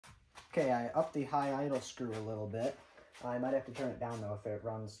Okay, I upped the high idle screw a little bit. I might have to turn it down though if it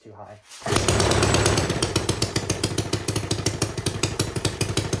runs too high.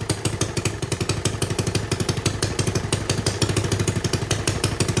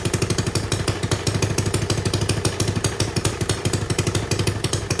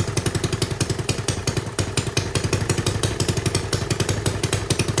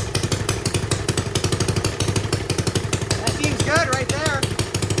 That seems good right there.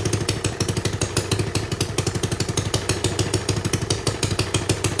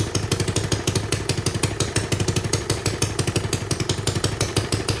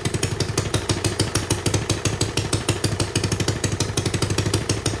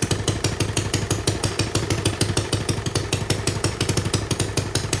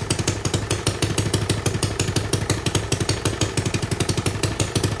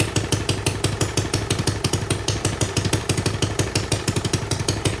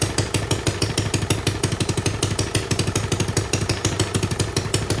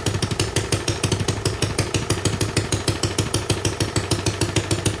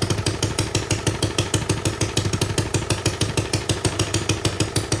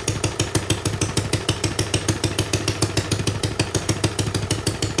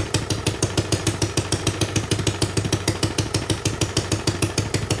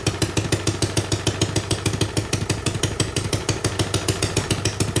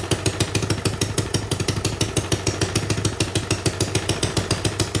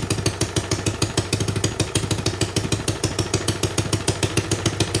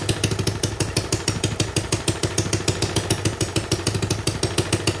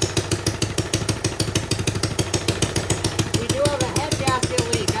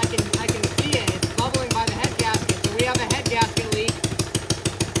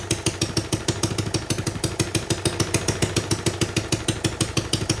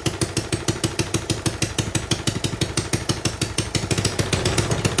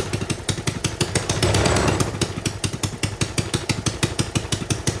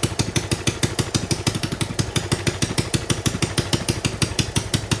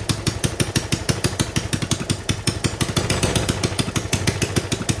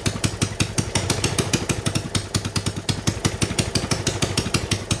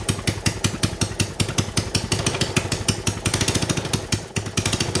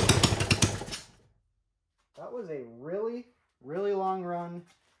 That was a really, really long run.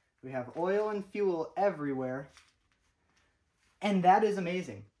 We have oil and fuel everywhere. And that is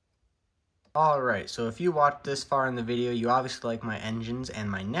amazing. Alright, so if you watched this far in the video, you obviously like my engines, and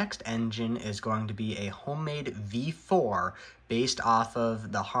my next engine is going to be a homemade V4 based off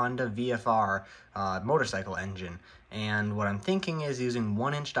of the Honda VFR motorcycle engine. And what I'm thinking is using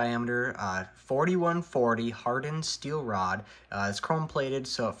 1-inch diameter 4140 hardened steel rod. It's chrome plated,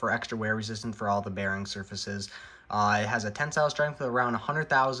 so for extra wear resistant for all the bearing surfaces. It has a tensile strength of around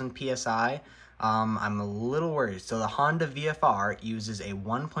 100,000 psi. I'm a little worried. So the Honda VFR uses a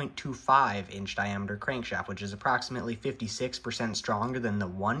 1.25-inch diameter crankshaft, which is approximately 56% stronger than the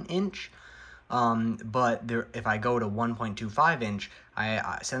 1-inch. But if I go to 1.25-inch,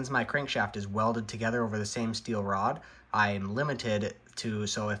 since my crankshaft is welded together over the same steel rod, I'm limited to,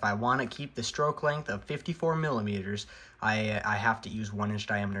 so if I want to keep the stroke length of 54 millimeters, I have to use 1-inch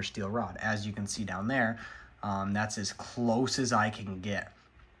diameter steel rod. As you can see down there, that's as close as I can get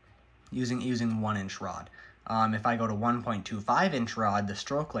using 1-inch rod. If I go to 1.25-inch rod, the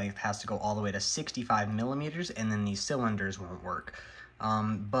stroke length has to go all the way to 65 millimeters, and then these cylinders won't work.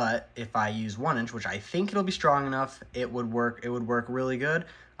 But if I use 1-inch, which I think it'll be strong enough, it would work really good.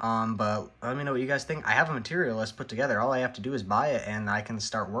 But let me know what you guys think. I have a material list put together. All I have to do is buy it, and I can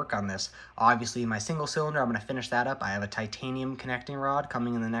start work on this. Obviously, my single cylinder, I'm going to finish that up. I have a titanium connecting rod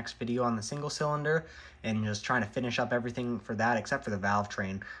coming in the next video on the single cylinder, and just trying to finish up everything for that, except for the valve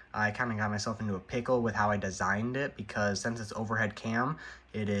train. I kind of got myself into a pickle with how I designed it, because since it's overhead cam,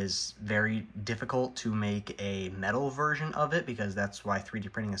 it is very difficult to make a metal version of it, because that's why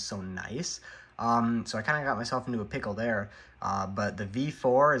 3D printing is so nice. So I kind of got myself into a pickle there, but the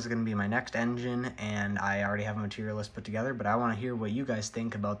V4 is going to be my next engine, and I already have a material list put together, but I want to hear what you guys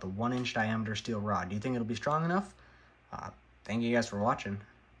think about the 1-inch diameter steel rod. Do you think it'll be strong enough? Thank you guys for watching.